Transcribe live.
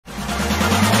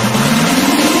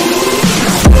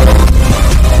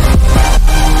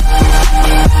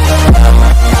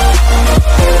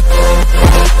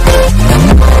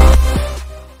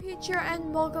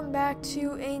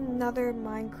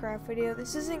Minecraft video.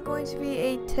 This isn't going to be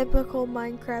a typical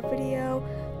Minecraft video.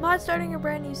 I'm not starting a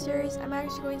brand new series. I'm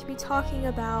actually going to be talking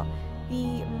about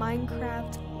the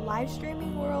Minecraft live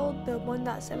streaming world, the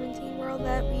 1.17 world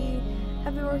that we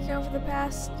have been working on for the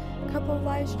past couple of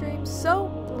live streams. So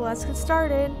let's get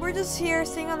started. We're just here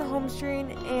sitting on the home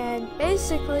screen, and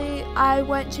basically I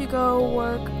went to go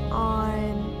work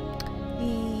on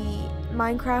the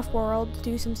Minecraft world,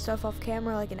 do some stuff off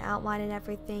camera like an outline and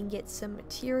everything, get some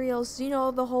materials, you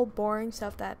know, the whole boring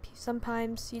stuff that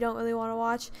sometimes you don't really want to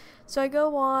watch. So I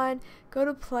go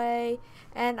to play,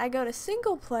 and I go to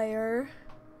single player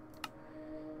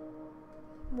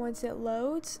once it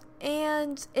loads,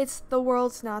 and the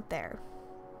world's not there.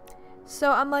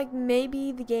 So I'm like,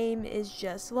 maybe the game is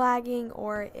just lagging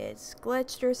or it's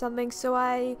glitched or something. So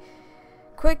I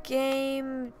quit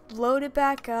game, load it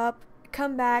back up,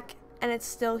 come back, and it's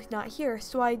still not here.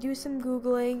 So I do some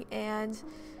Googling, and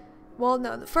well,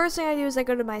 no, the first thing I do is I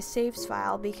go to my saves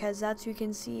file, because that's where you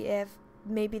can see if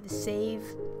maybe the save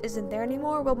isn't there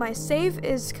anymore. Well, my save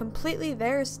is completely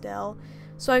there still.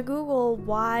 So I Google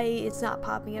why it's not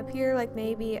popping up here, like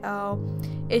maybe, oh,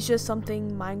 it's just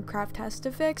something Minecraft has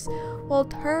to fix. Well, it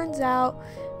turns out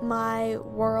my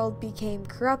world became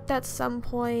corrupt at some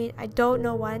point. I don't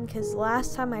know when, because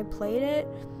last time I played it,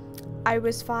 I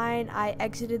was fine. I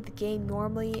exited the game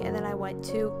normally, and then I went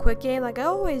to quit game like I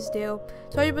always do.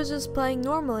 So I was just playing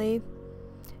normally,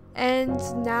 and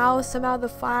now somehow the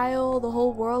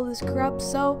whole world is corrupt.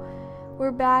 So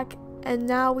we're back, and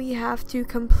now we have to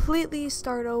completely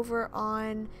start over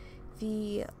on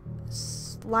the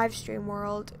live stream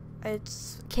world. I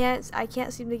can't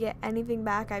seem to get anything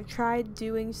back. I've tried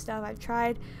doing stuff. I've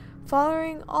tried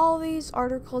following all these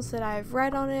articles that I've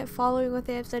read on it, following what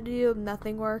they have said to do.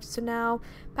 Nothing works. So now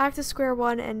back to square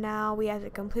one, and now we have to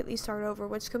completely start over,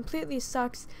 which completely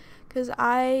sucks, because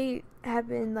I have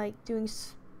been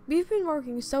we've been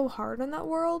working so hard on that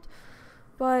world,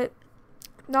 but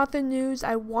not the news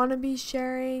I want to be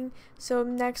sharing. So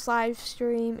next live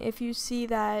stream, if you see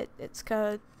that it's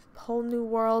a whole new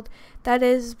world, that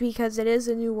is because it is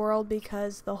a new world,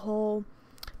 because the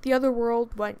other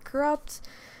world went corrupt.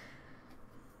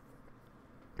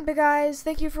 But guys,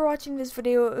 thank you for watching this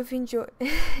video. If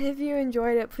you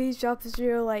enjoyed it, please drop this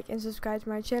video a like and subscribe to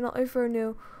my channel if you're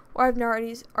new or have not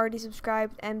already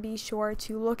subscribed, and be sure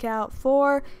to look out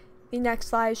for the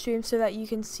next live stream so that you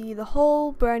can see the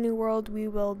whole brand new world we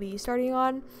will be starting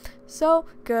on. So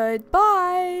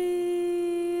goodbye.